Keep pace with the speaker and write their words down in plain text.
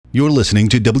You're listening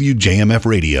to WJMF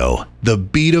Radio, the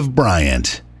beat of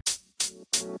Bryant.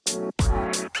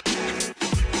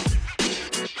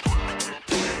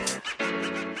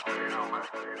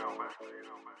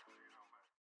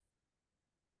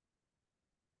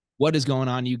 What is going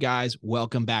on, you guys?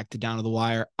 Welcome back to Down to the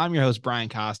Wire. I'm your host, Brian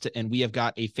Kostiw, and we have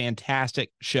got a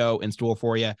fantastic show in store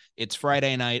for you. It's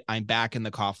Friday night. I'm back in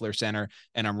the Koffler Center,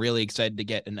 and I'm really excited to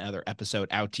get another episode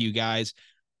out to you guys.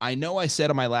 I know I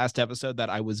said on my last episode that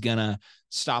I was going to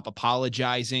stop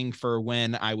apologizing for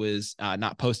when I was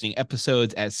not posting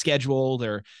episodes as scheduled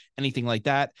or anything like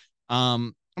that.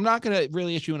 I'm not going to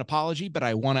really issue an apology, but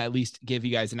I want to at least give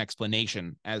you guys an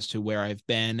explanation as to where I've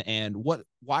been and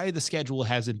why the schedule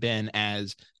hasn't been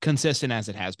as consistent as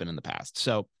it has been in the past.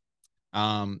 So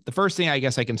the first thing I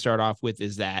guess I can start off with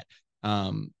is that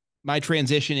my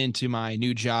transition into my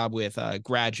new job with as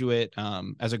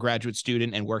a graduate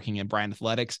student and working in Brian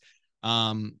Athletics,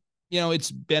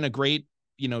 it's been a great,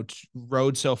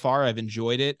 road so far. I've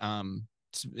enjoyed it.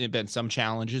 It's been some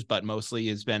challenges, but mostly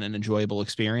it's been an enjoyable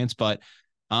experience. But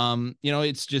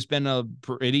it's just been a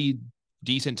pretty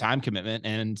decent time commitment,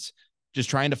 and just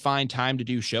trying to find time to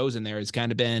do shows in there has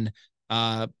kind of been,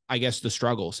 I guess, the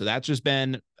struggle. So that's just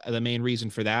been the main reason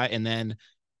for that. And then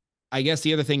I guess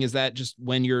the other thing is that just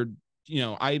when you're,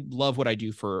 I love what I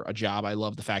do for a job. I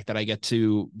love the fact that I get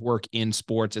to work in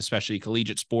sports, especially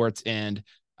collegiate sports, and,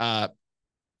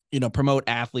 promote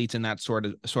athletes in that sort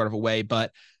of a way.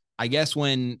 But I guess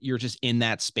when you're just in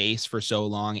that space for so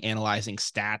long, analyzing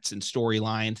stats and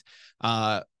storylines,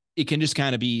 it can just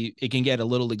it can get a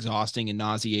little exhausting and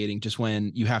nauseating just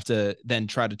when you have to then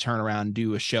try to turn around and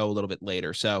do a show a little bit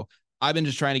later. So I've been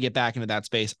just trying to get back into that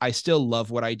space. I still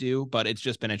love what I do, but it's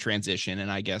just been a transition.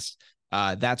 And I guess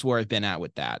that's where I've been at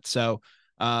with that. So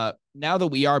now that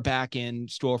we are back in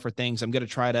store for things, I'm going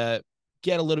to try to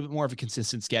get a little bit more of a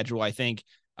consistent schedule. I think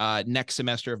next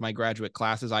semester of my graduate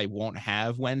classes, I won't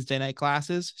have Wednesday night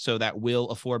classes. So that will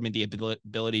afford me the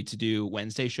ability to do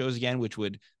Wednesday shows again, which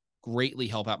would greatly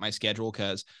help out my schedule,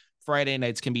 because Friday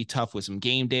nights can be tough with some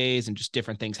game days and just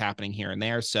different things happening here and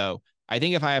there. So I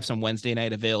think if I have some Wednesday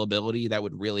night availability, that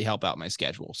would really help out my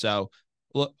schedule. So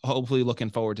hopefully looking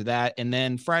forward to that. And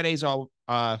then Fridays, I'll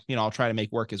try to make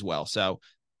work as well. So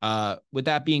with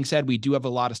that being said, we do have a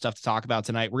lot of stuff to talk about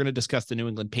tonight. We're going to discuss the New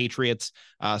England Patriots,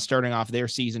 starting off their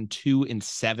season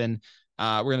 2-7.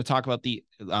 We're going to talk about the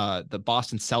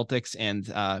Boston Celtics, and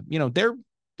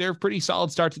they're pretty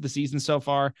solid start to the season so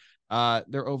far.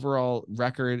 Their overall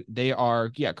record, they are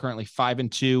currently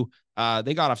 5-2.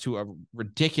 They got off to a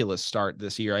ridiculous start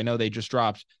this year. I know they just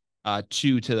dropped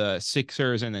 2 to the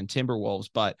Sixers and then Timberwolves,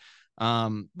 but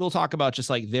we'll talk about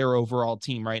just like their overall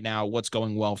team right now, what's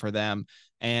going well for them,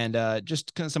 and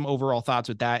just kind of some overall thoughts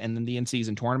with that, and then the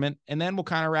in-season tournament. And then we'll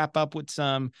kind of wrap up with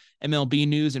some MLB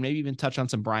news and maybe even touch on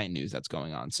some Bryant news that's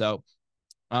going on. So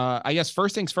I guess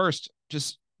first things first,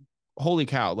 just holy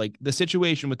cow, like the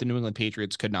situation with the New England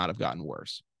Patriots could not have gotten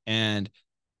worse. And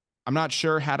I'm not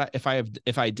sure if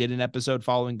I did an episode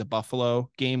following the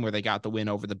Buffalo game where they got the win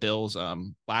over the Bills,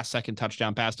 last second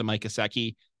touchdown pass to Mike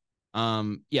Gesicki.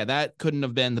 That couldn't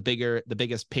have been the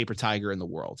biggest paper tiger in the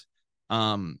world.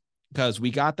 Because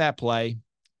we got that play,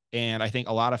 and I think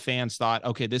a lot of fans thought,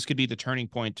 okay, this could be the turning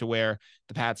point to where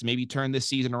the Pats maybe turn this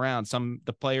season around.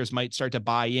 The players might start to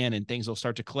buy in and things will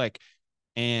start to click.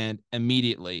 And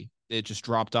immediately it just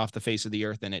dropped off the face of the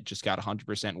earth, and it just got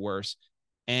 100% worse.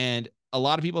 And a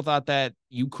lot of people thought that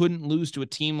you couldn't lose to a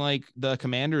team like the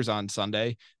Commanders on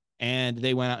Sunday. And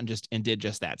they went out and did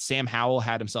just that. Sam Howell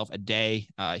had himself a day.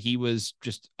 He was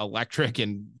just electric.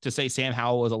 And to say Sam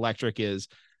Howell was electric is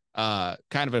kind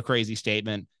of a crazy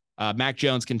statement. Mac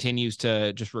Jones continues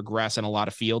to just regress in a lot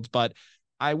of fields, but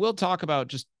I will talk about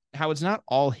just how it's not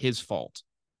all his fault.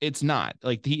 It's not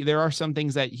like there are some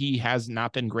things that he has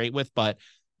not been great with, but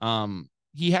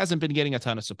he hasn't been getting a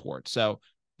ton of support. So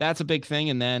that's a big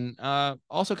thing. And then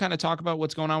also kind of talk about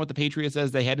what's going on with the Patriots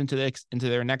as they head into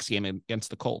their next game against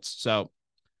the Colts. So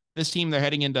this team, they're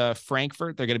heading into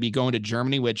Frankfurt. They're going to be going to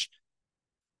Germany, which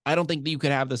I don't think that you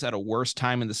could have this at a worse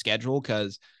time in the schedule,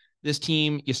 because this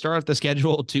team, you start off the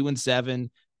schedule 2-7.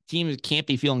 Teams can't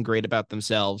be feeling great about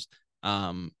themselves.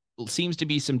 Seems to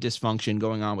be some dysfunction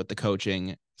going on with the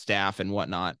coaching staff and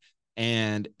whatnot.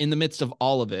 And in the midst of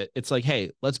all of it, it's like,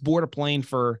 hey, let's board a plane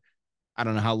for, I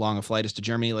don't know how long a flight is to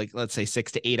Germany, like let's say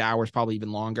 6 to 8 hours, probably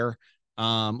even longer.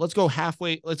 Let's go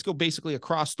basically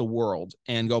across the world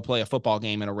and go play a football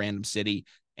game in a random city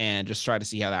and just try to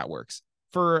see how that works.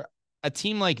 For a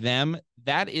team like them,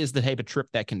 that is the type of trip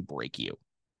that can break you.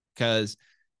 Because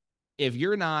if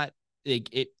you're not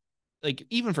like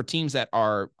even for teams that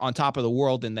are on top of the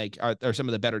world and they are some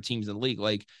of the better teams in the league,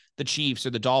 like the Chiefs or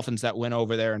the Dolphins that went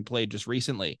over there and played just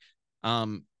recently.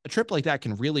 A trip like that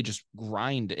can really just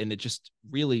grind, and it just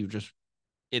really just,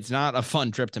 it's not a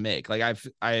fun trip to make. Like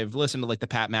I've listened to like the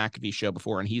Pat McAfee show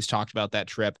before, and he's talked about that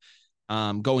trip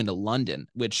going to London,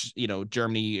 which, you know,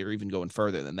 Germany, or even going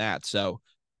further than that. So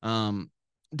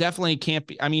definitely can't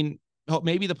be, I mean,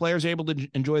 maybe the players are able to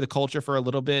enjoy the culture for a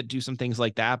little bit, do some things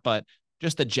like that, but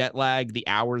just the jet lag, the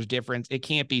hours difference, it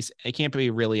can't be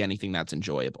really anything that's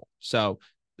enjoyable. So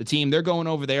the team, they're going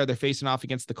over there, they're facing off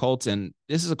against the Colts, and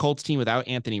this is a Colts team without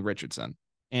Anthony Richardson.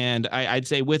 And I'd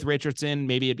say with Richardson,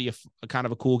 maybe it'd be a kind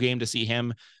of a cool game to see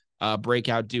him break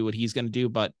out, do what he's going to do,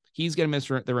 but he's going to miss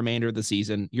the remainder of the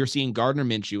season. You're seeing Gardner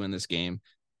Minshew in this game,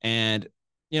 and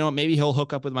you know, maybe he'll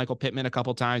hook up with Michael Pittman a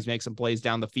couple times, make some plays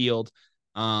down the field.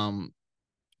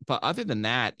 But other than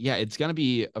that, yeah, it's going to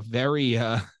be a very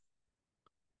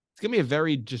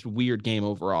just weird game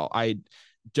overall. I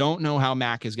don't know how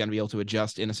Mac is going to be able to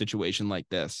adjust in a situation like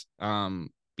this.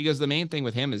 Because the main thing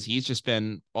with him is he's just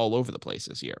been all over the place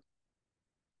this year.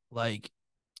 Like,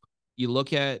 you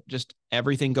look at just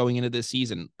everything going into this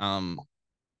season.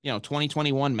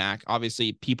 2021 Mac,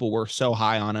 obviously people were so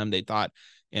high on him. They thought,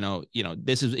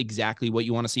 this is exactly what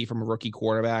you want to see from a rookie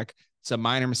quarterback. Some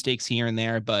minor mistakes here and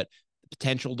there, but the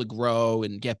potential to grow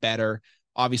and get better.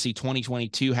 Obviously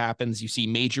 2022 happens. You see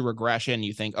major regression.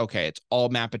 You think, okay, it's all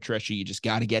Matt Patricia. You just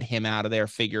got to get him out of there,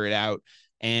 figure it out.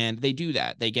 And they do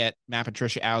that. They get Matt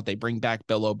Patricia out. They bring back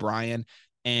Bill O'Brien.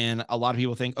 And a lot of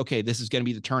people think, okay, this is going to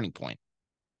be the turning point.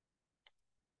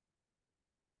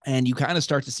 And you kind of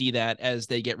start to see that as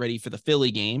they get ready for the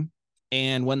Philly game.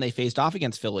 And when they faced off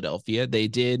against Philadelphia, they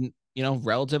did,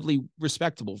 relatively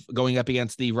respectable going up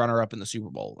against the runner-up in the Super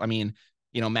Bowl. I mean,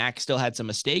 Mac still had some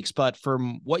mistakes, but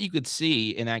from what you could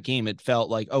see in that game, it felt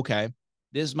like, okay,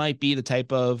 this might be the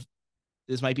type of,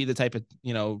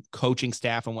 coaching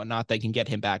staff and whatnot that can get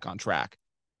him back on track.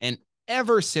 And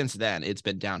ever since then, it's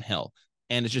been downhill.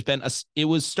 And it's just been, it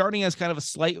was starting as kind of a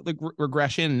slight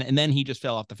regression, and then he just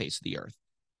fell off the face of the earth.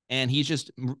 And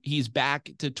he's back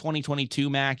to 2022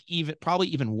 Mac, probably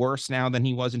even worse now than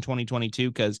he was in 2022,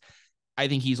 because I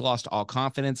think he's lost all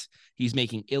confidence. He's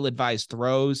making ill-advised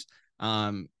throws.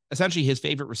 Essentially, his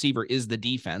favorite receiver is the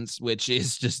defense, which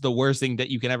is just the worst thing that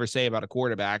you can ever say about a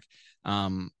quarterback.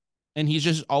 And he's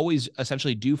just always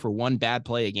essentially due for one bad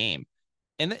play a game.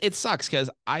 And it sucks because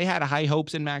I had high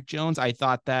hopes in Mac Jones. I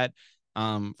thought that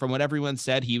from what everyone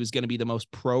said, he was going to be the most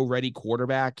pro-ready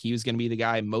quarterback. He was going to be the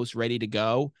guy most ready to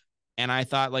go. And I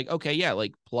thought, like, okay, yeah,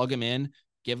 like plug him in,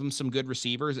 give him some good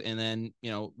receivers, and then,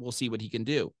 we'll see what he can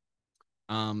do.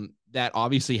 That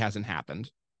obviously hasn't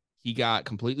happened. He got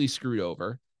completely screwed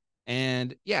over.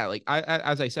 And yeah, like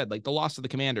as I said, like the loss of the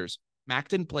Commanders, Mac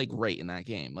didn't play great in that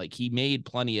game. Like he made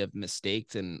plenty of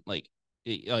mistakes, and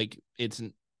he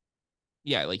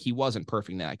wasn't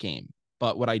perfect in that game.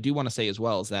 But what I do want to say as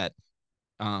well is that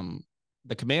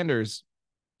the Commanders,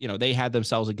 they had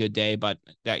themselves a good day, but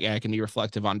that can be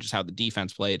reflective on just how the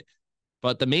defense played.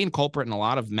 But the main culprit in a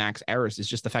lot of Mac's errors is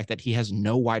just the fact that he has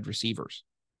no wide receivers.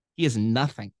 He has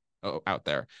nothing out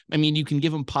there. I mean, you can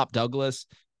give him Pop Douglas.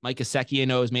 Mike Gesicki, I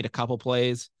know, has made a couple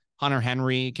plays. Hunter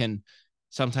Henry can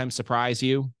sometimes surprise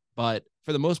you, but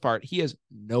for the most part, he has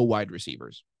no wide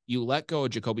receivers. You let go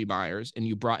of Jacoby Myers and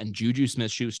you brought in Juju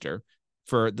Smith-Schuster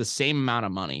for the same amount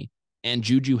of money, and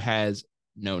Juju has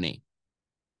no knee.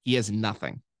 He has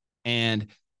nothing. And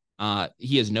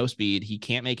he has no speed. He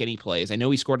can't make any plays. I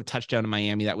know he scored a touchdown in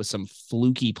Miami. That was some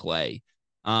fluky play.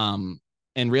 And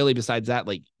really, besides that,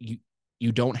 like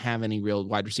you don't have any real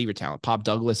wide receiver talent. Pop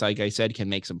Douglas, like I said, can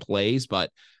make some plays,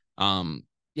 but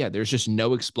there's just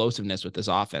no explosiveness with this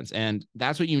offense. And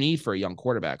that's what you need for a young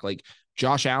quarterback. Like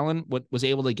Josh Allen was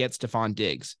able to get Stephon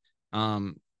Diggs.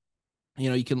 Tua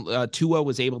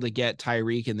was able to get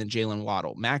Tyreek and then Jalen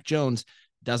Waddle. Mac Jones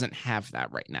doesn't have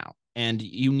that right now. And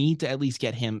you need to at least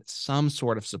get him some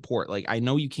sort of support. Like, I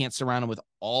know you can't surround him with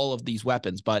all of these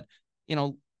weapons, but,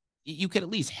 you could at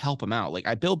least help him out.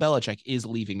 Like, Bill Belichick is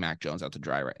leaving Mac Jones out to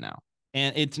dry right now.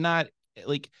 And it's not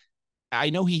like,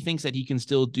 I know he thinks that he can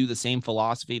still do the same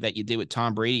philosophy that you did with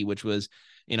Tom Brady, which was,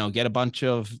 get a bunch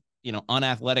of,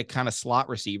 unathletic kind of slot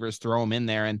receivers, throw them in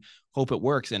there and hope it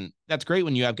works. And that's great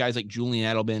when you have guys like Julian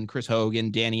Edelman, Chris Hogan,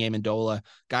 Danny Amendola,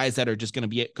 guys that are just going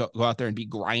to go out there and be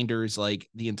grinders like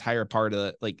the entire part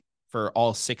of for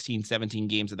all 16, 17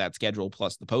 games of that schedule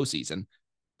plus the postseason.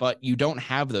 But you don't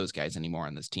have those guys anymore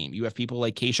on this team. You have people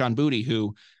like Kayshon Boutte,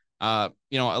 who, a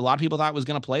lot of people thought was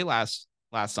going to play last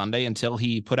Sunday until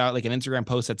he put out like an Instagram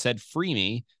post that said "free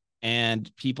me,"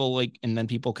 and then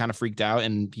people kind of freaked out,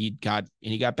 and he got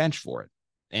benched for it.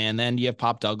 And then you have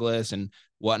Pop Douglas and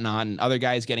whatnot and other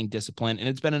guys getting disciplined. And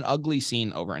it's been an ugly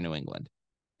scene over in New England.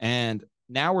 And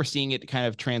now we're seeing it kind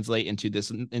of translate into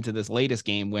this latest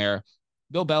game where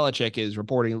Bill Belichick is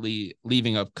reportedly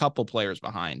leaving a couple players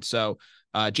behind. So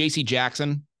J.C.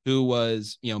 Jackson, who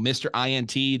was, Mr.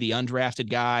 INT, the undrafted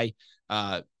guy,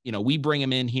 we bring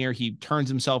him in here. He turns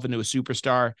himself into a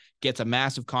superstar, gets a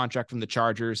massive contract from the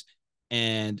Chargers.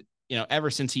 And, ever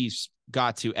since he's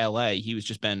got to LA, he was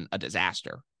just been a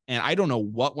disaster. And I don't know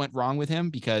what went wrong with him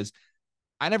because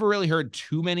I never really heard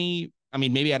too many. I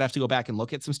mean, maybe I'd have to go back and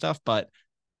look at some stuff, but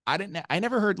I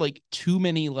never heard like too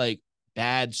many like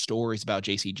bad stories about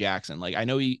JC Jackson. Like I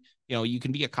know you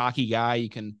can be a cocky guy. You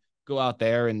can go out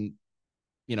there and,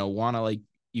 want to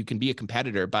you can be a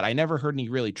competitor, but I never heard any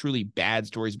really truly bad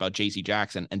stories about JC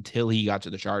Jackson until he got to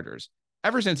the Chargers.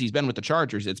 Ever since he's been with the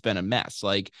Chargers, it's been a mess.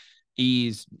 Like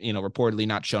he's, reportedly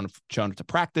not shown up to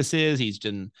practices. He's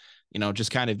been,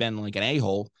 just kind of been like an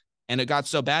a-hole. And it got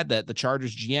so bad that the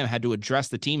Chargers GM had to address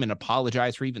the team and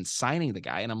apologize for even signing the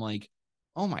guy. And I'm like,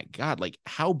 oh my God, like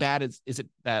how bad is it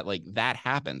that like that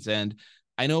happens? And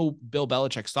I know Bill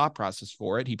Belichick's thought process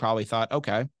for it. He probably thought,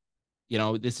 okay,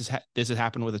 this has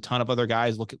happened with a ton of other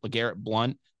guys. Look at LeGarrette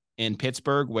Blount in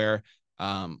Pittsburgh, where,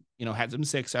 had some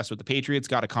success with the Patriots,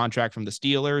 got a contract from the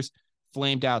Steelers,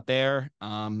 flamed out there,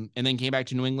 and then came back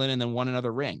to New England and then won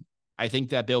another ring. I think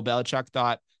that Bill Belichick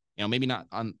thought, maybe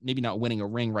not winning a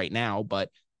ring right now, but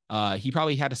he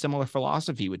probably had a similar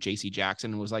philosophy with JC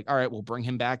Jackson and was like, all right, we'll bring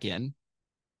him back in.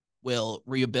 We'll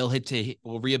rehabilitate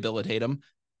him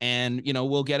and,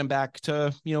 we'll get him back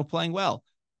to, playing well.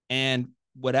 And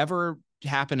whatever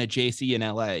happened to JC in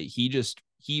LA,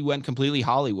 he went completely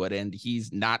Hollywood and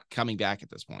he's not coming back at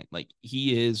this point. Like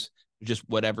he is just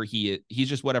whatever he is. He's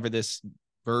just whatever this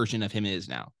version of him is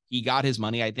now. He got his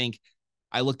money. I think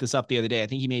I looked this up the other day. I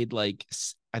think he's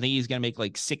going to make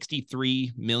like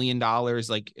 $63 million,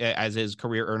 like as his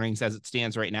career earnings as it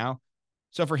stands right now.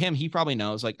 So for him, he probably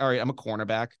knows like, all right, I'm a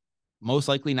cornerback, most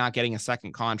likely not getting a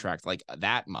second contract like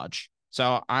that much.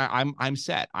 So I'm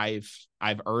set. I've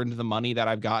earned the money that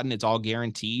I've gotten. It's all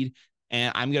guaranteed.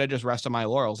 And I'm going to just rest on my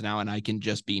laurels now. And I can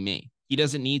just be me. He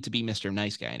doesn't need to be Mr.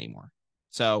 Nice Guy anymore.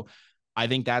 So I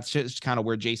think that's just kind of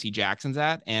where JC Jackson's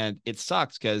at. And it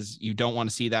sucks because you don't want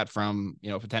to see that from,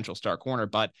 potential star corner,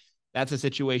 but that's a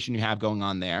situation you have going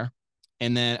on there.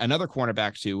 And then another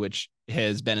cornerback too, which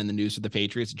has been in the news for the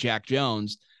Patriots, Jack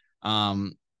Jones.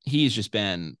 He's just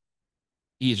been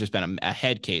a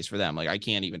head case for them. Like I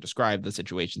can't even describe the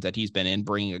situations that he's been in,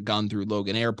 bringing a gun through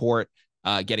Logan Airport,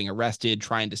 getting arrested,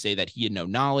 trying to say that he had no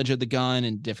knowledge of the gun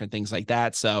and different things like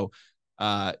that. So,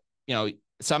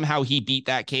 somehow he beat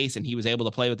that case and he was able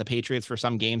to play with the Patriots for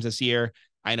some games this year.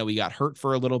 I know he got hurt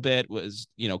for a little bit, was,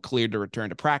 cleared to return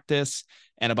to practice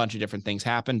and a bunch of different things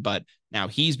happened, but now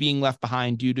he's being left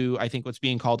behind due to, I think, what's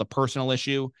being called a personal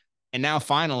issue. And now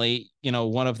finally,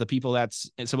 one of the people that's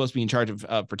supposed to be in charge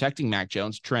of protecting Mac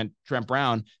Jones, Trent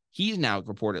Brown, he's now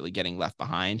reportedly getting left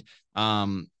behind.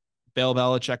 Bill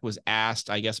Belichick was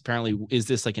asked, I guess, apparently, is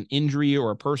this like an injury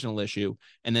or a personal issue?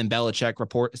 And then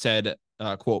Belichick said,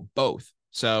 quote, both.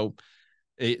 So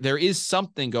there is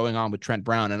something going on with Trent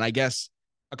Brown. And I guess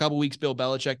a couple of weeks, Bill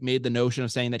Belichick made the notion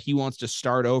of saying that he wants to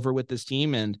start over with this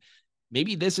team. And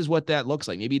maybe this is what that looks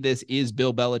like. Maybe this is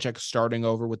Bill Belichick starting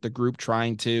over with the group,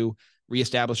 trying to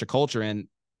reestablish a culture. And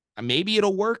maybe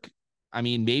it'll work. I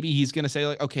mean, maybe he's going to say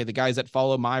like, okay, the guys that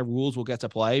follow my rules will get to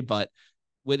play. But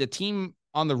with a team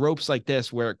on the ropes like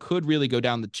this, where it could really go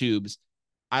down the tubes,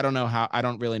 I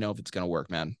don't really know if it's going to work,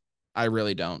 man. I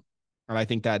really don't. And I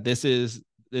think that this is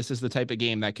the type of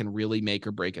game that can really make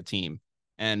or break a team.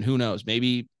 And who knows,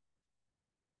 maybe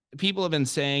people have been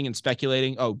saying and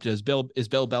speculating, oh, is Bill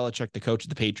Belichick the coach of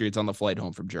the Patriots on the flight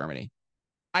home from Germany?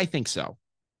 I think so.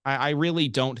 I really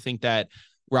don't think that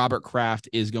Robert Kraft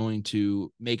is going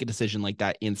to make a decision like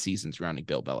that in season surrounding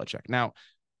Bill Belichick. Now,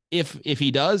 if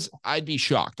he does, I'd be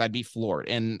shocked. I'd be floored.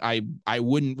 And I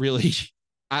wouldn't really,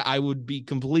 I would be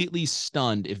completely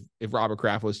stunned if Robert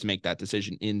Kraft was to make that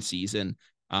decision in season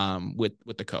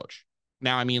with the coach.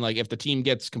 Now, I mean, like if the team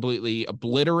gets completely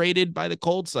obliterated by the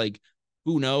Colts, like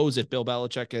who knows if Bill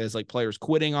Belichick has like players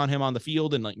quitting on him on the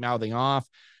field and like mouthing off,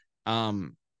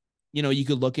 you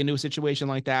could look into a situation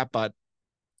like that. But,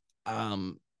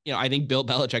 I think Bill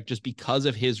Belichick, just because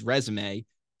of his resume,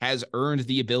 has earned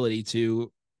the ability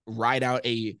to ride out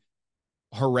a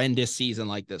horrendous season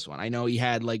like this one. I know he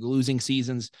had like losing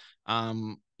seasons,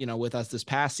 with us this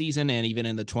past season and even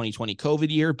in the 2020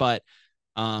 COVID year, but,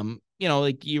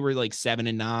 like you were like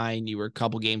 7-9, you were a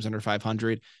couple games under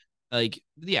 500. Like,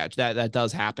 yeah, that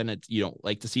does happen. You don't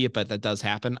like to see it, but that does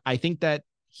happen. I think that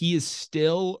he has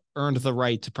still earned the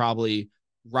right to probably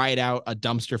ride out a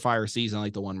dumpster fire season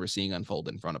like the one we're seeing unfold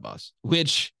in front of us,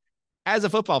 which as a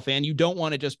football fan, you don't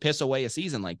want to just piss away a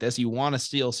season like this. You want to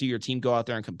still see your team go out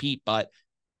there and compete. But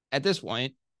at this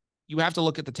point, you have to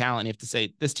look at the talent. You have to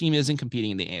say, this team isn't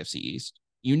competing in the AFC East.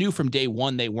 You knew from day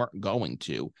one they weren't going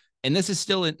to. And this is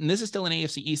still an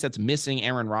AFC East that's missing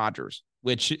Aaron Rodgers,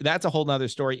 which that's a whole nother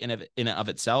story in and of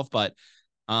itself. But,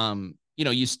 you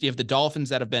have the Dolphins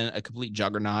that have been a complete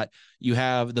juggernaut. You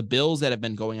have the Bills that have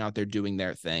been going out there doing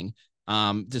their thing,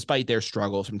 despite their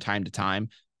struggles from time to time.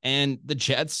 And the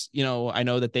Jets, I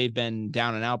know that they've been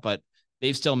down and out, but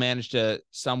they've still managed to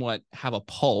somewhat have a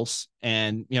pulse.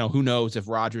 And, who knows if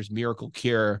Rodgers' miracle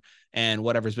cure and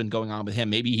whatever's been going on with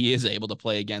him, maybe he is able to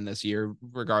play again this year,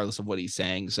 regardless of what he's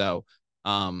saying. So,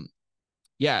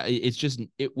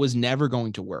 it was never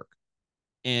going to work.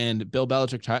 And Bill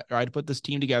Belichick tried to put this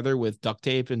team together with duct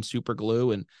tape and super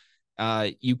glue. And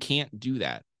you can't do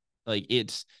that. Like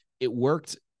it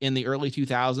worked in the early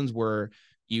 2000s where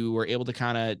you were able to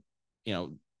kind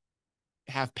of,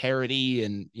 have parity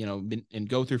and, and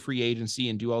go through free agency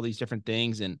and do all these different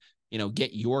things and,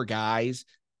 get your guys.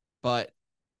 But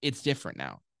it's different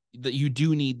now. That you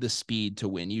do need the speed to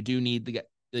win. You do need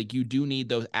you do need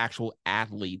those actual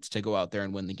athletes to go out there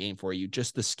and win the game for you.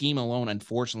 Just the scheme alone,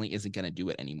 unfortunately, isn't going to do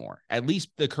it anymore. At least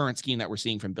the current scheme that we're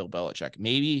seeing from Bill Belichick.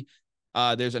 Maybe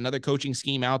there's another coaching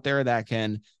scheme out there that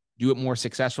can do it more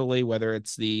successfully, whether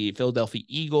it's the Philadelphia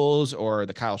Eagles or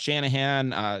the Kyle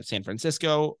Shanahan, San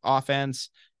Francisco offense.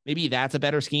 Maybe that's a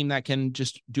better scheme that can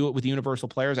just do it with universal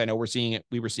players. I know we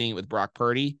were seeing it with Brock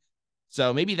Purdy.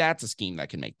 So maybe that's a scheme that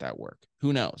can make that work.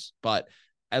 Who knows? But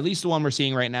at least the one we're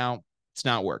seeing right now, it's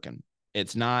not working.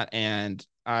 It's not. And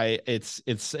it's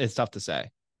tough to say.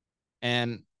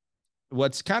 And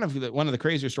what's kind of one of the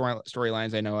crazier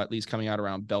storylines I know, at least coming out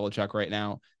around Belichick right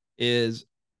now, is,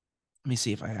 let me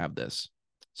see if I have this.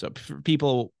 So for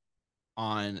people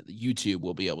on YouTube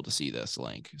will be able to see this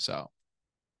link. So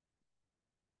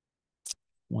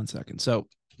 1 second. So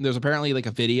there's apparently like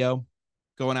a video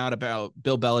going out about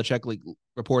Bill Belichick, like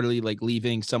reportedly like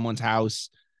leaving someone's house,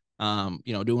 doing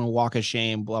a walk of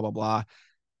shame, blah, blah, blah.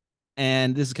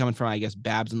 And this is coming from, I guess,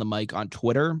 Babs and the Mic on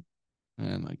Twitter.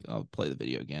 And I'll play the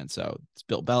video again. So it's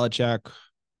Bill Belichick,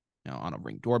 on a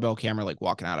Ring doorbell camera, like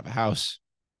walking out of a house.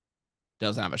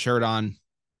 Doesn't have a shirt on.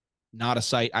 Not a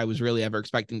sight I was really ever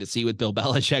expecting to see with Bill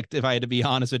Belichick, if I had to be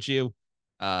honest with you.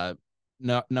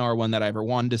 Nor one that I ever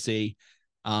wanted to see.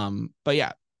 But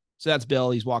yeah, so that's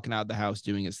Bill. He's walking out of the house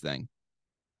doing his thing.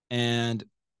 And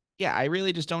yeah, I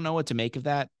really just don't know what to make of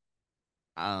that.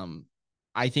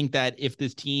 I think that if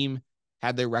this team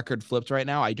had their record flipped right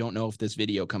now, I don't know if this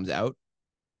video comes out,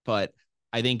 but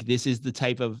I think this is the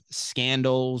type of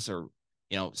scandals or,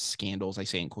 scandals, I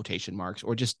say in quotation marks,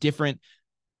 or just different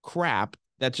crap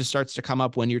that just starts to come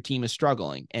up when your team is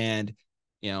struggling. And,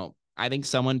 I think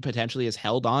someone potentially has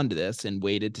held on to this and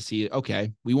waited to see,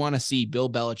 okay, we want to see Bill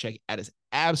Belichick at his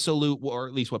absolute, or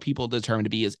at least what people determine to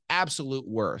be his absolute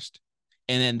worst.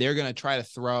 And then they're going to try to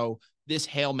throw this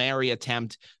Hail Mary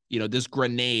attempt, this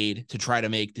grenade to try to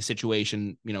make the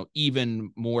situation,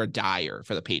 even more dire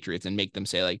for the Patriots and make them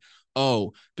say like,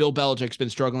 oh, Bill Belichick's been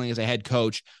struggling as a head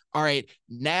coach. All right,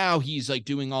 now he's like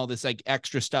doing all this like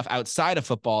extra stuff outside of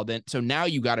football. So now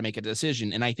you got to make a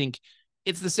decision. And I think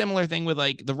it's the similar thing with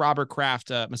like the Robert Kraft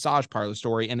massage parlor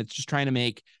story. And it's just trying to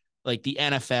make like the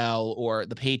NFL or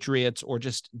the Patriots or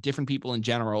just different people in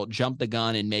general jump the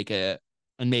gun and make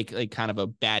like kind of a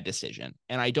bad decision.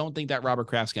 And I don't think that Robert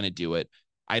Kraft's going to do it.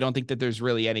 I don't think that there's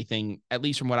really anything, at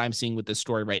least from what I'm seeing with this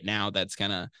story right now, that's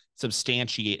going to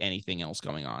substantiate anything else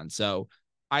going on. So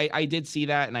I did see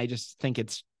that. And I think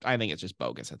it's just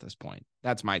bogus at this point.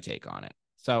 That's my take on it.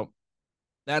 So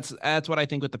that's what I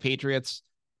think with the Patriots.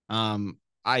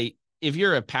 If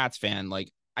you're a Pats fan, like,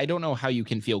 I don't know how you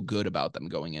can feel good about them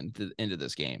going into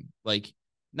this game. Like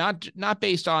not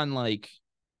based on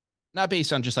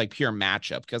just like pure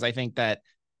matchup, because I think that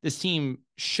this team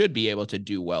should be able to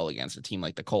do well against a team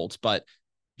like the Colts, but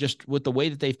just with the way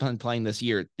that they've been playing this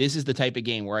year, this is the type of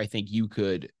game where I think you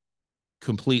could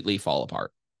completely fall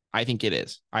apart. I think it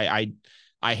is. I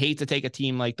hate to take a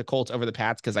team like the Colts over the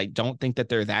Pats because I don't think that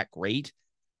they're that great,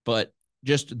 but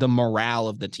just the morale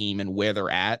of the team and where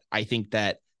they're at, I think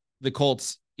that the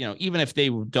Colts, even if they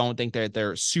don't think that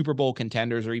they're Super Bowl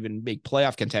contenders or even big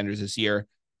playoff contenders this year,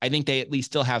 I think they at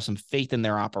least still have some faith in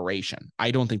their operation.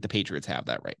 I don't think the Patriots have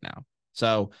that right now.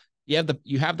 So you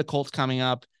have the Colts coming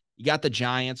up. You got the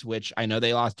Giants, which I know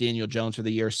they lost Daniel Jones for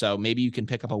the year, so maybe you can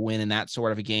pick up a win in that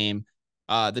sort of a game.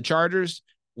 The Chargers,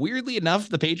 weirdly enough,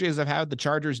 the Patriots have had the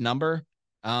Chargers number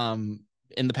in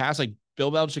the past. Like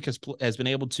Bill Belichick has been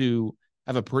able to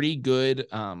have a pretty good,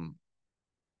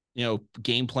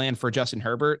 game plan for Justin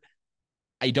Herbert.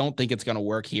 I don't think it's going to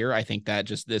work here. I think that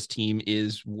just this team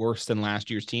is worse than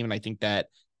last year's team. And I think that,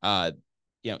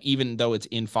 even though it's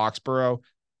in Foxborough,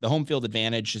 the home field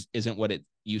advantage just isn't what it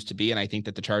used to be. And I think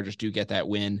that the Chargers do get that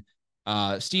win.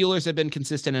 Steelers have been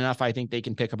consistent enough. I think they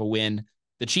can pick up a win.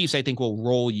 The Chiefs, I think, will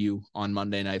roll you on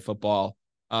Monday Night Football.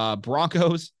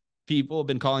 Broncos, people have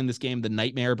been calling this game the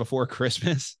nightmare before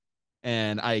Christmas.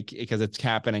 And because it's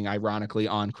happening ironically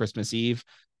on Christmas Eve.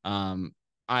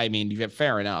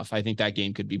 Fair enough. I think that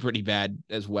game could be pretty bad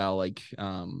as well.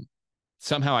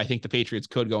 Somehow I think the Patriots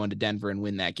could go into Denver and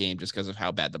win that game just because of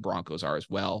how bad the Broncos are as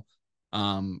well.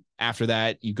 After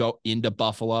that, you go into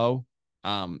Buffalo,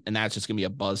 and that's just going to be a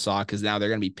buzzsaw because now they're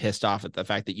going to be pissed off at the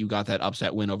fact that you got that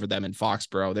upset win over them in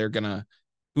Foxborough. They're going to,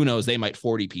 who knows, they might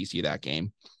 40-piece you that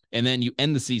game. And then you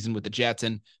end the season with the Jets,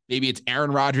 and maybe it's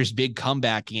Aaron Rodgers' big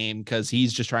comeback game because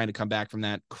he's just trying to come back from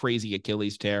that crazy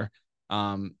Achilles tear.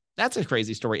 That's a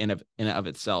crazy story in and of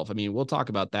itself. I mean, we'll talk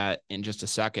about that in just a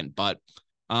second, but,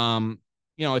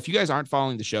 if you guys aren't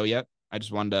following the show yet, I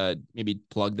just wanted to maybe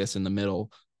plug this in the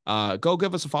middle. Go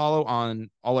give us a follow on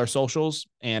all our socials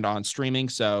and on streaming.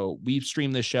 So we've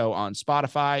streamed this show on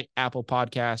Spotify, Apple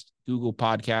Podcast, Google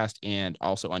Podcast, and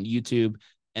also on YouTube.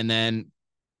 And then,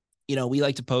 we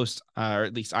like to post, or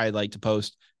at least I like to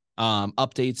post,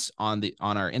 updates on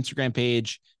our Instagram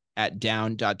page at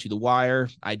down.to-the-wire.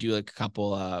 I do like a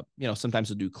couple,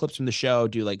 sometimes I'll do clips from the show,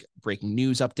 do like breaking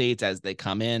news updates as they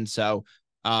come in. So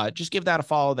just give that a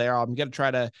follow there. I'm going to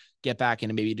try to get back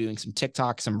into maybe doing some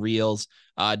TikTok, some reels,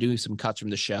 doing some cuts from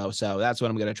the show. So that's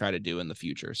what I'm going to try to do in the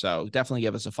future. So definitely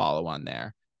give us a follow on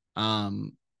there.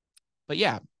 But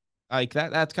yeah, like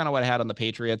that's kind of what I had on the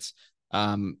Patriots.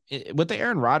 With the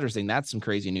Aaron Rodgers thing, that's some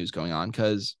crazy news going on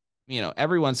because,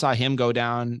 everyone saw him go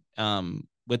down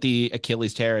with the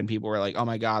Achilles tear and people were like, oh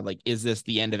my God, like, is this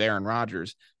the end of Aaron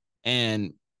Rodgers?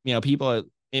 And,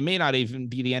 it may not even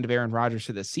be the end of Aaron Rodgers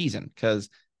for this season because,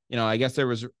 I guess there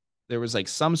was like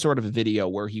some sort of a video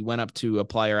where he went up to a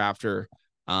player after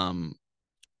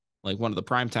like one of the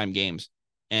primetime games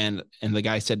and the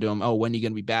guy said to him, oh, when are you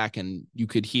going to be back? And you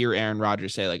could hear Aaron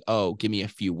Rodgers say like, oh, give me a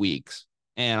few weeks.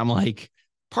 And I'm like,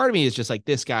 part of me is just like,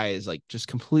 this guy is like just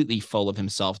completely full of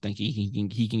himself thinking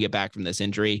he can get back from this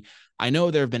injury. I know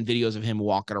there have been videos of him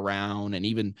walking around and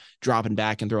even dropping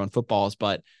back and throwing footballs,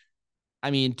 but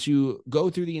I mean, to go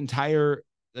through the entire,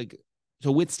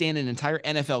 to withstand an entire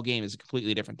NFL game is a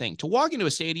completely different thing. To walk into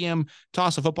a stadium,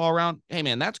 toss a football around, hey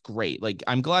man, that's great. Like,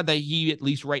 I'm glad that he at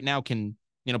least right now can,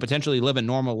 potentially live a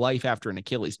normal life after an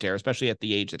Achilles tear, especially at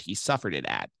the age that he suffered it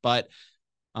at. But,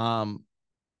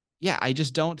 I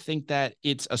just don't think that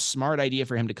it's a smart idea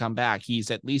for him to come back.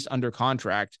 He's at least under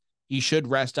contract. He should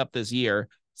rest up this year,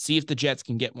 see if the Jets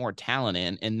can get more talent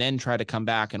in, and then try to come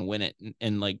back and win it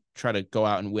and like try to go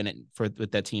out and win it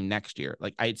with that team next year.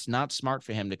 Like, it's not smart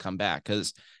for him to come back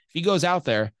because if he goes out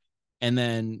there and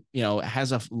then,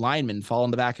 has a lineman fall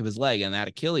in the back of his leg and that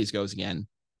Achilles goes again,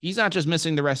 he's not just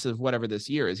missing the rest of whatever this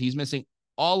year is. He's missing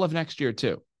all of next year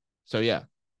too. So yeah,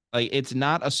 like, it's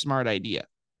not a smart idea.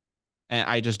 And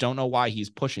I just don't know why he's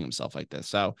pushing himself like this.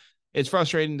 So it's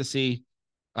frustrating to see.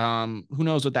 Who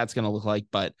knows what that's going to look like,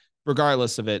 but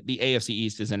regardless of it, the AFC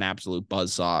East is an absolute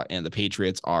buzzsaw and the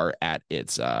Patriots are at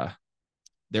its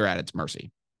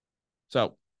mercy.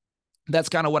 So that's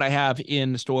kind of what I have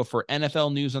in store for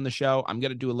NFL news on the show. I'm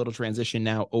going to do a little transition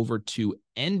now over to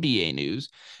NBA news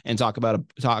and talk about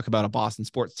a Boston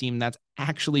sports team that's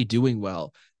actually doing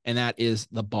well. And that is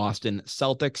the Boston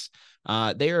Celtics.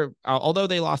 Although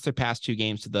they lost their past two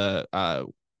games to the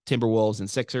Timberwolves and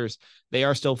Sixers, they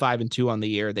are still 5-2 on the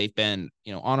year. They've been,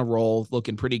 on a roll,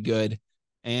 looking pretty good.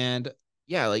 And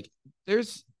yeah,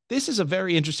 this is a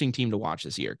very interesting team to watch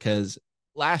this year because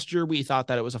last year we thought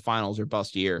that it was a finals or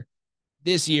bust year.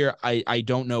 This year, I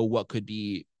don't know what could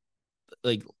be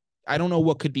I don't know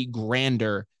what could be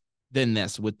grander than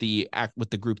this with the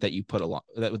group that you put along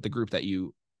with the group that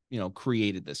you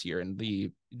created this year and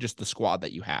the squad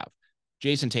that you have.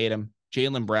 Jason Tatum,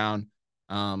 Jaylen Brown,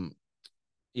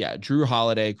 Drew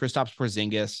Holiday, Kristaps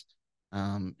Porzingis,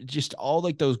 just all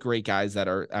like those great guys that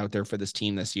are out there for this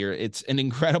team this year. It's an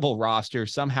incredible roster.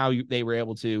 Somehow they were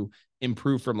able to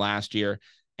improve from last year.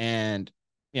 And,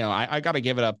 I got to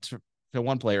give it up to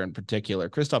one player in particular.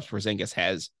 Kristaps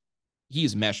Porzingis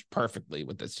he's meshed perfectly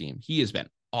with this team. He has been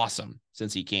awesome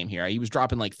since he came here. He was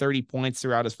dropping like 30 points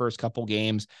throughout his first couple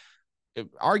games.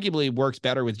 It arguably works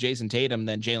better with Jason Tatum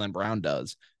than Jaylen Brown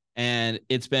does. And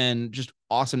it's been just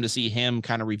awesome to see him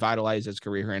kind of revitalize his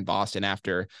career here in Boston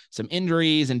after some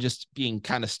injuries and just being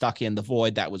kind of stuck in the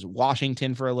void that was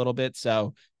Washington for a little bit.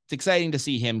 So it's exciting to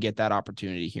see him get that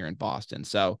opportunity here in Boston.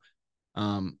 So,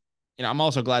 I'm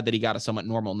also glad that he got a somewhat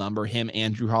normal number. Him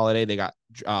and Drew Holiday, they got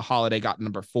Holiday got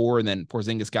number 4, and then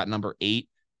Porzingis got number 8.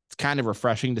 It's kind of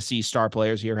refreshing to see star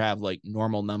players here have like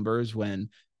normal numbers when,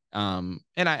 and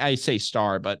I say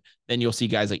star, but then you'll see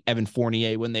guys like Evan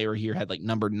Fournier when they were here had like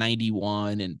number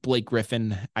 91, and Blake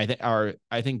Griffin. I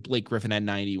think Blake Griffin had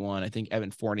 91. I think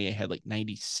Evan Fournier had like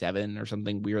 97 or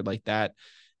something weird like that.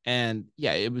 And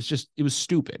yeah, it was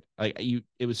stupid.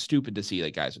 It was stupid to see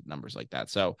like guys with numbers like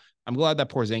that. So I'm glad that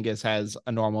Porzingis has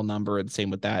a normal number, and same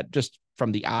with that. Just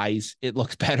from the eyes, it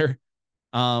looks better.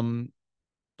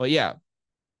 But yeah,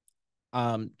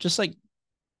 just like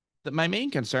my main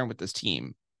concern with this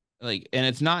team, like, and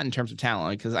it's not in terms of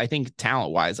talent, because I think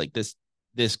talent wise, like this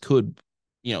could,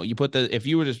 if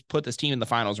you were to put this team in the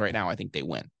finals right now, I think they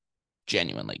win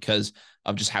genuinely because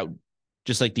of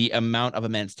just like the amount of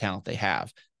immense talent they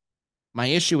have. My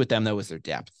issue with them, though, is their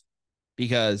depth,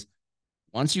 because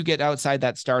once you get outside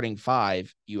that starting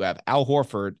 5, you have Al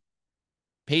Horford,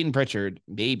 Peyton Pritchard,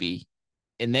 maybe,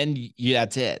 and then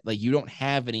that's it. Like, you don't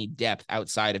have any depth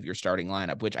outside of your starting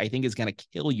lineup, which I think is going to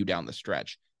kill you down the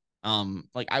stretch.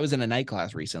 Like, I was in a night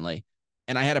class recently,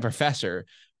 and I had a professor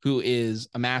who is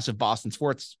a massive Boston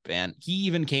sports fan. He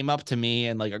even came up to me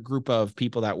and like a group of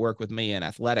people that work with me in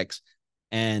athletics,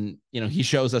 and he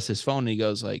shows us his phone and he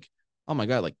goes like, oh my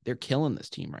God, like they're killing this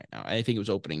team right now. I think it was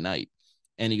opening night.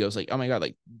 And he goes like, oh my God,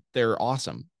 like they're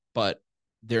awesome, but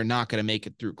they're not going to make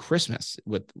it through Christmas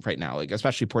with right now. Like,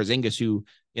 especially Porzingis, who,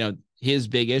 his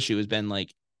big issue has been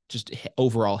like just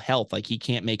overall health. Like he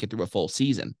can't make it through a full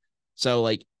season. So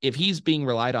like, if he's being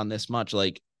relied on this much,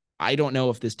 like, I don't know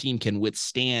if this team can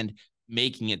withstand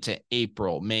making it to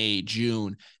April, May,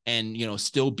 June, and,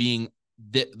 still being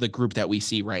the group that we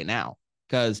see right now.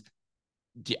 Because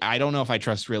I don't know if I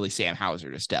trust really Sam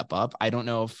Hauser to step up. I don't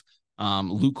know if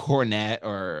Luke Cornett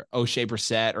or O'Shea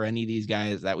Brissett or any of these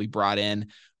guys that we brought in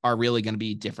are really going to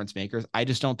be difference makers. I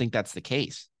just don't think that's the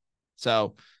case.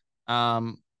 So,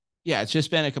 yeah, it's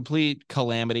just been a complete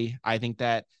calamity. I think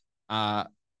that I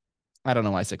don't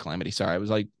know why I said calamity. Sorry, I was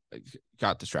like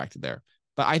got distracted there.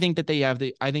 But I think that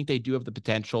I think they do have the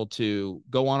potential to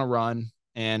go on a run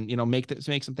and make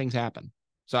some things happen.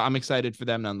 So I'm excited for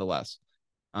them nonetheless.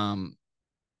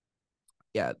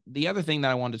 Yeah, the other thing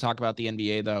that I wanted to talk about the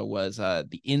NBA though was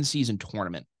the in-season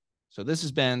tournament. So this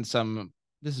has made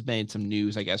some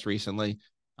news, I guess, recently.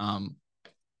 And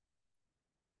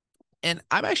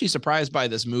I'm actually surprised by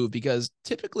this move because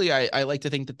typically I like to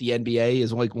think that the NBA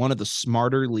is like one of the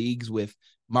smarter leagues with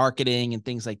marketing and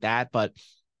things like that. But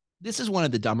this is one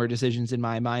of the dumber decisions in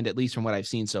my mind, at least from what I've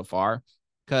seen so far,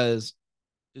 because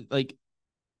like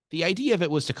the idea of it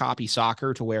was to copy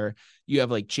soccer, to where you have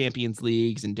like Champions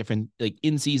Leagues and different like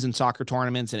in-season soccer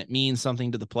tournaments, and it means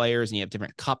something to the players, and you have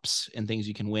different cups and things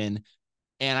you can win.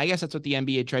 And I guess that's what the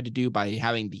NBA tried to do by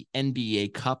having the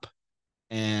NBA Cup.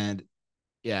 And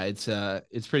yeah,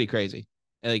 it's pretty crazy.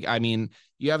 Like, I mean,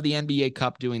 you have the NBA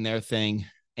Cup doing their thing,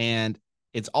 and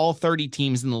it's all 30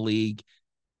 teams in the league,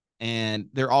 and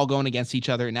they're all going against each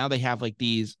other. Now they have like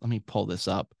these, let me pull this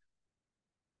up.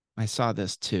 I saw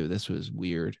this too. This was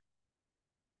weird.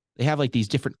 They have like these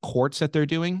different courts that they're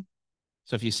doing.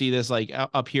 So if you see this, like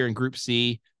up here in Group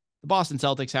C, the Boston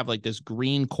Celtics have like this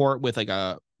green court with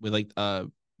tan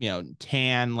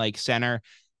like center,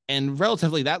 and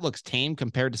relatively that looks tame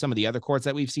compared to some of the other courts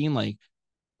that we've seen. Like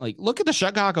look at the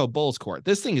Chicago Bulls court.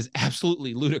 This thing is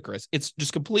absolutely ludicrous. It's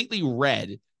just completely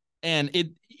red, and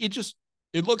it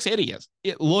looks hideous.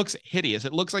 It looks hideous.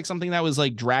 It looks like something that was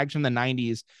like dragged from the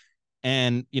 90s.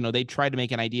 And, they tried to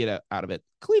make an idea out of it.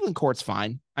 Cleveland court's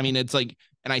fine. I mean, it's like,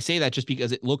 and I say that just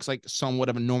because it looks like somewhat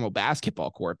of a normal basketball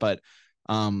court, but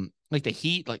like the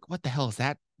Heat, like what the hell is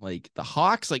that? Like the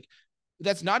Hawks, like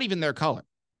that's not even their color.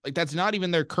 Like that's not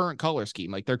even their current color scheme.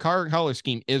 Like their current color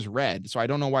scheme is red. So I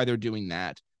don't know why they're doing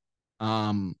that.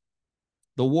 The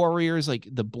Warriors, like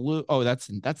the blue. Oh, that's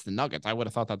the Nuggets. I would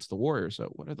have thought that's the Warriors.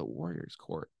 So what are the Warriors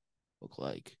court look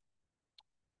like?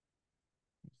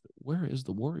 Where is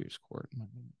the Warriors court?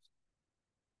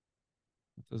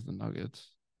 That says the Nuggets.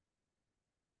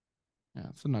 Yeah,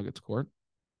 it's the Nuggets court.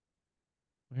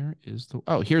 Where is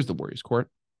here's the Warriors court.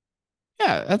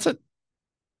 Yeah, that's a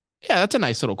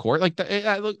nice little court. Like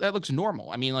that looks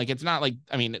normal. I mean, like it's not like,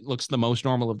 I mean, it looks the most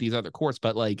normal of these other courts,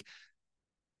 but like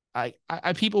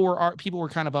people were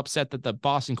kind of upset that the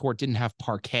Boston court didn't have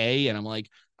parquet, and I'm like,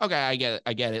 okay,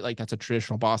 I get it. Like that's a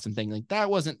traditional Boston thing. Like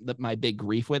that wasn't my big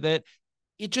grief with it.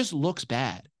 It just looks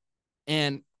bad.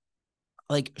 And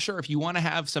like, sure, if you want to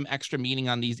have some extra meaning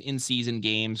on these in-season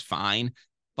games, fine.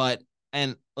 But,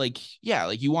 and like, yeah,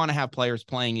 like you want to have players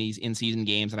playing these in-season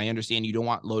games. And I understand you don't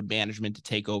want load management to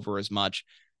take over as much.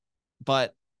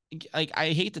 But like,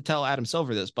 I hate to tell Adam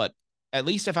Silver this, but at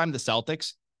least if I'm the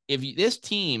Celtics, if this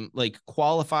team like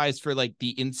qualifies for like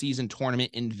the in-season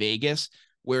tournament in Vegas,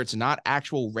 where it's not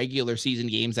actual regular season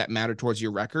games that matter towards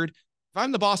your record, if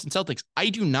I'm the Boston Celtics, I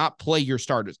do not play your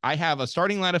starters. I have a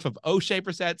starting lineup of O'Shea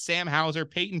Brissett, Sam Hauser,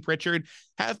 Peyton Pritchard.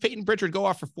 Have Peyton Pritchard go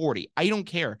off for 40. I don't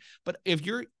care. But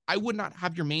I would not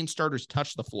have your main starters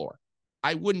touch the floor.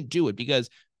 I wouldn't do it because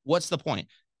what's the point?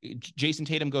 Jason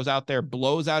Tatum goes out there,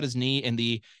 blows out his knee in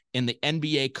the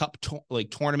NBA Cup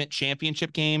tournament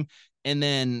championship game, and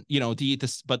then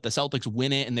but the Celtics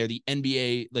win it and they're the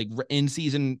NBA like in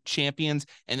season champions,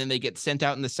 and then they get sent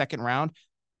out in the second round.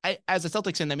 As a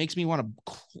Celtics fan, that makes me want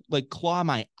to like claw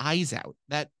my eyes out.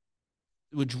 That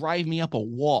would drive me up a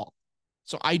wall.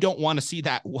 So I don't want to see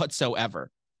that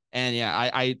whatsoever. And yeah,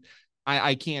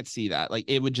 I can't see that. Like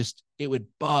it would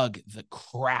bug the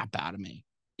crap out of me.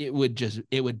 It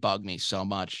would bug me so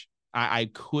much. I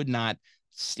could not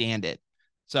stand it.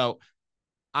 So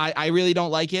I really don't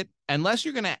like it unless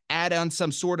you're going to add on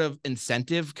some sort of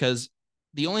incentive, because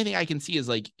the only thing I can see is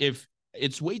like if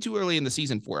it's way too early in the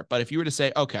season for it. But if you were to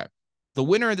say, okay, the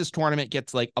winner of this tournament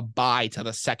gets like a bye to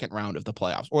the second round of the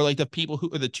playoffs, or like the people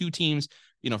who are the two teams,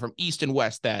 from East and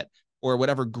West or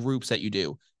whatever groups that you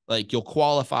do, like you'll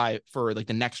qualify for like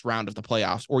the next round of the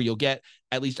playoffs, or you'll get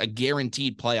at least a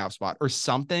guaranteed playoff spot or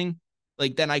something,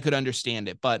 like then I could understand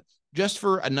it. But just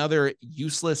for another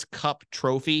useless cup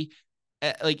trophy,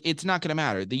 like it's not going to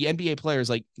matter. The NBA players,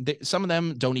 like some of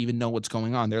them don't even know what's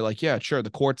going on. They're like, yeah, sure,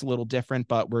 the court's a little different,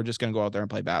 but we're just going to go out there and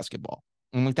play basketball.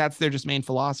 And like that's their just main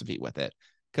philosophy with it.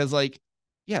 Because like,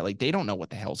 yeah, like they don't know what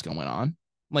the hell's going on.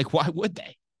 Like, why would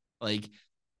they? Like,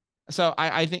 so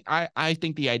I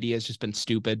think the idea has just been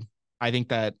stupid. I think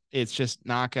that it's just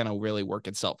not going to really work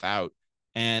itself out.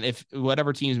 And if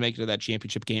whatever teams make it to that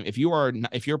championship game, if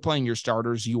you're playing your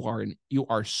starters, you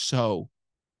are so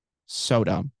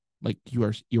dumb. Like you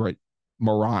are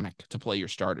moronic to play your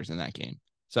starters in that game.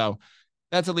 So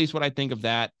that's at least what I think of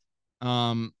that. Yeah,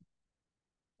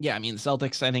 I mean, the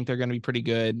Celtics, I think they're going to be pretty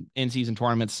good. In-season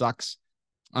tournament sucks.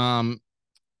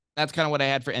 That's kind of what I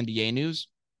had for NBA news.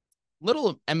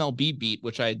 Little MLB beat,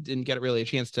 which I didn't get really a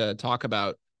chance to talk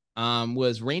about,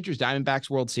 was Rangers Diamondbacks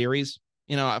World Series.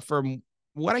 From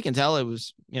what I can tell, it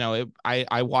was,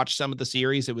 I watched some of the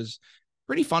series. It was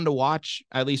pretty fun to watch,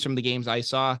 at least from the games I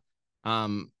saw.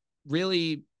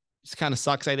 Really, it kind of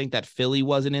sucks, I think, that Philly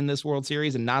wasn't in this World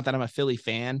Series, and not that I'm a Philly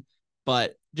fan,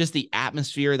 but just the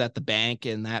atmosphere that the bank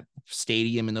and that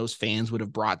stadium and those fans would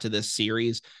have brought to this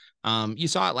series. You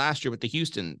saw it last year with the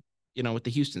Houston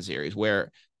series,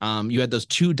 where you had those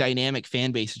two dynamic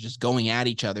fan bases just going at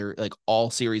each other like all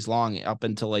series long up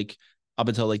until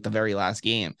the very last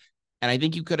game. And I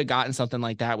think you could have gotten something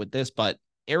like that with this, but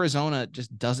Arizona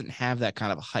just doesn't have that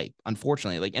kind of a hype,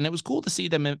 unfortunately. Like, and it was cool to see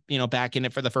them, back in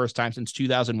it for the first time since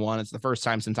 2001. It's the first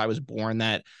time since I was born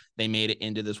that they made it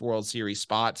into this World Series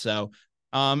spot. So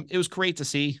it was great to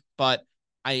see, but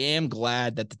I am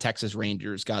glad that the Texas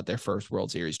Rangers got their first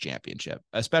World Series championship,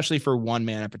 especially for one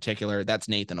man in particular. That's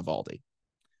Nathan Eovaldi.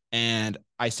 And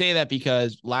I say that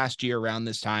because last year around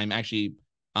this time, actually,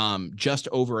 just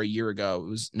over a year ago, it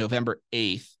was November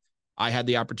 8th, I had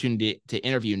the opportunity to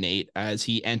interview Nate as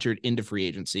he entered into free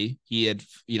agency. He had,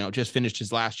 just finished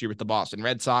his last year with the Boston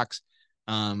Red Sox.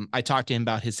 I talked to him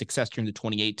about his success during the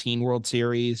 2018 World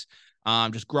Series,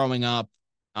 just growing up,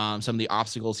 some of the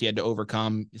obstacles he had to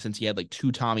overcome since he had like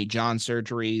 2 Tommy John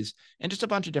surgeries and just a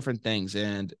bunch of different things.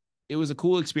 And it was a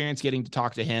cool experience getting to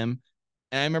talk to him.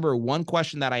 And I remember one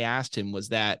question that I asked him was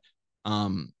that,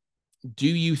 do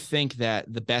you think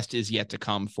that the best is yet to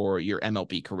come for your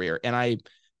MLB career? And I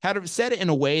had said it in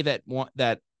a way that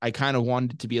I kind of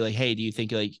wanted to be like, hey, do you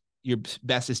think like your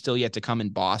best is still yet to come in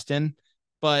Boston?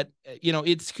 But,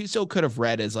 it still could have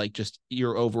read as like just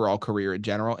your overall career in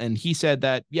general. And he said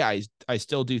that, yeah, I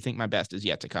still do think my best is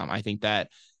yet to come. I think that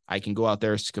I can go out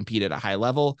there to compete at a high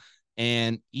level.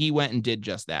 And he went and did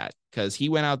just that, because he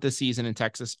went out this season in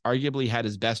Texas, arguably had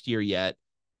his best year yet,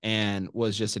 and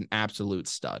was just an absolute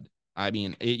stud. I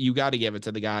mean, you got to give it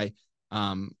to the guy.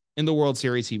 In the World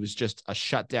Series, he was just a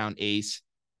shutdown ace,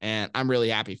 and I'm really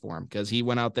happy for him because he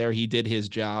went out there, he did his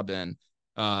job, and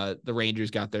the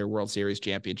Rangers got their World Series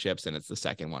championships, and it's the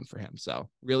second one for him. So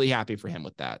really happy for him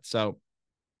with that. So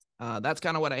that's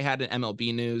kind of what I had in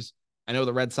MLB news. I know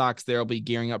the Red Sox, they'll be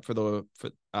gearing up for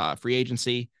free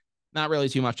agency. Not really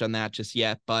too much on that just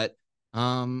yet, but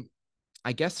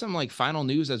I guess some like final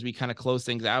news as we kind of close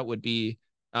things out would be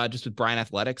just with Brian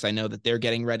Athletics. I know that they're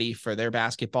getting ready for their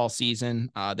basketball season.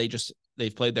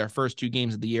 They've played their first 2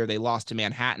 games of the year. They lost to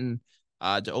Manhattan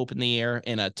to open the year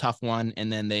in a tough one.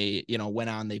 And then they, went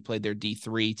on, they played their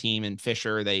D3 team in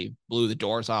Fisher. They blew the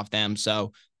doors off them.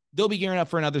 So they'll be gearing up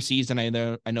for another season. I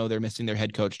know they're missing their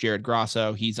head coach, Jared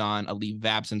Grosso. He's on a leave of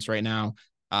absence right now.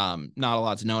 Not a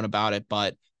lot's known about it,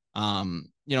 but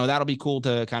that'll be cool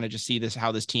to kind of just see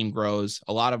how this team grows.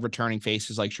 A lot of returning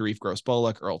faces like Sharif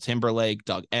Gross-Bullock, Earl Timberlake,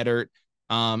 Doug Eddert,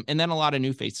 and then a lot of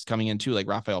new faces coming in too, like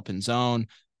Rafael Pinzone,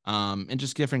 and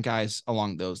just different guys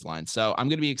along those lines. So I'm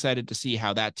going to be excited to see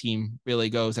how that team really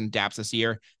goes and adapts this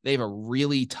year. They have a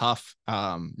really tough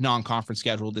non-conference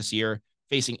schedule this year,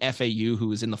 facing FAU, who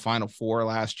was in the Final Four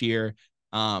last year.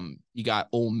 You got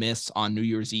Ole Miss on New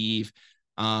Year's Eve.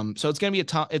 So it's going to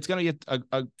be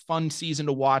a fun season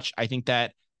to watch. I think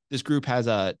that this group has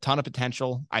a ton of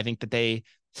potential. I think that they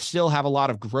still have a lot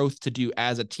of growth to do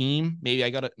as a team. Maybe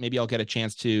I'll get a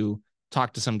chance to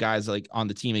talk to some guys like on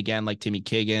the team again, like Timmy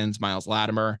Kiggins, Miles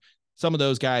Latimer, some of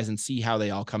those guys, and see how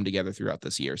they all come together throughout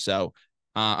this year. So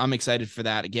I'm excited for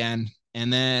that again.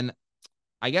 And then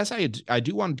I guess I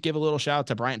do want to give a little shout out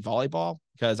to Bryant Volleyball,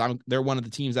 because they're one of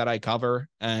the teams that I cover,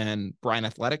 and Bryant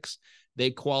Athletics. They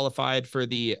qualified for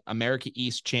the America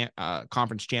East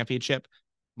Conference Championship.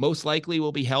 Most likely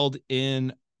will be held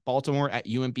in Baltimore at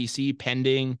UMBC,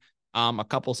 pending a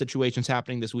couple situations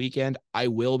happening this weekend. I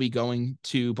will be going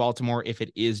to Baltimore if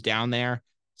it is down there,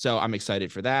 so I'm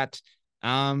excited for that.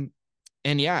 And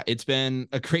yeah, it's been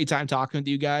a great time talking with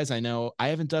you guys. I know I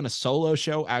haven't done a solo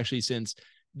show actually since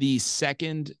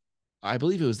I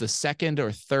believe it was the second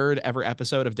or third ever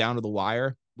episode of Down to the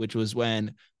Wire, which was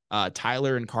when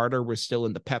Tyler and Carter were still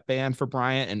in the pep band for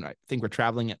Bryant, and I think we're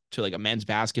traveling to like a men's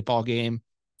basketball game.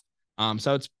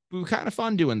 So it's kind of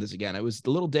fun doing this again. It was a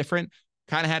little different.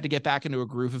 Kind of had to get back into a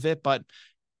groove of it, but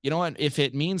you know what? If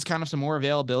it means kind of some more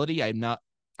availability,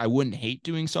 I wouldn't hate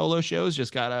doing solo shows.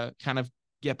 Just gotta kind of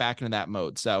get back into that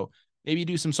mode. So maybe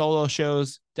do some solo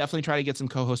shows. Definitely try to get some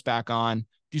co-hosts back on.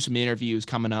 Do some interviews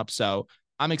coming up. So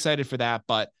I'm excited for that.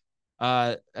 But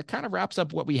that kind of wraps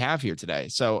up what we have here today.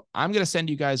 So I'm going to send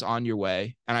you guys on your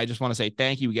way. And I just want to say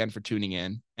thank you again for tuning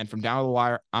in. And from Down to the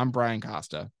Wire, I'm Brian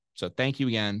Kostiw. So thank you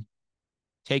again.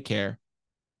 Take care.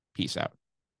 Peace out.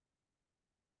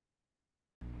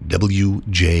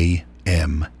 WJMF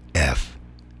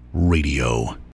Radio.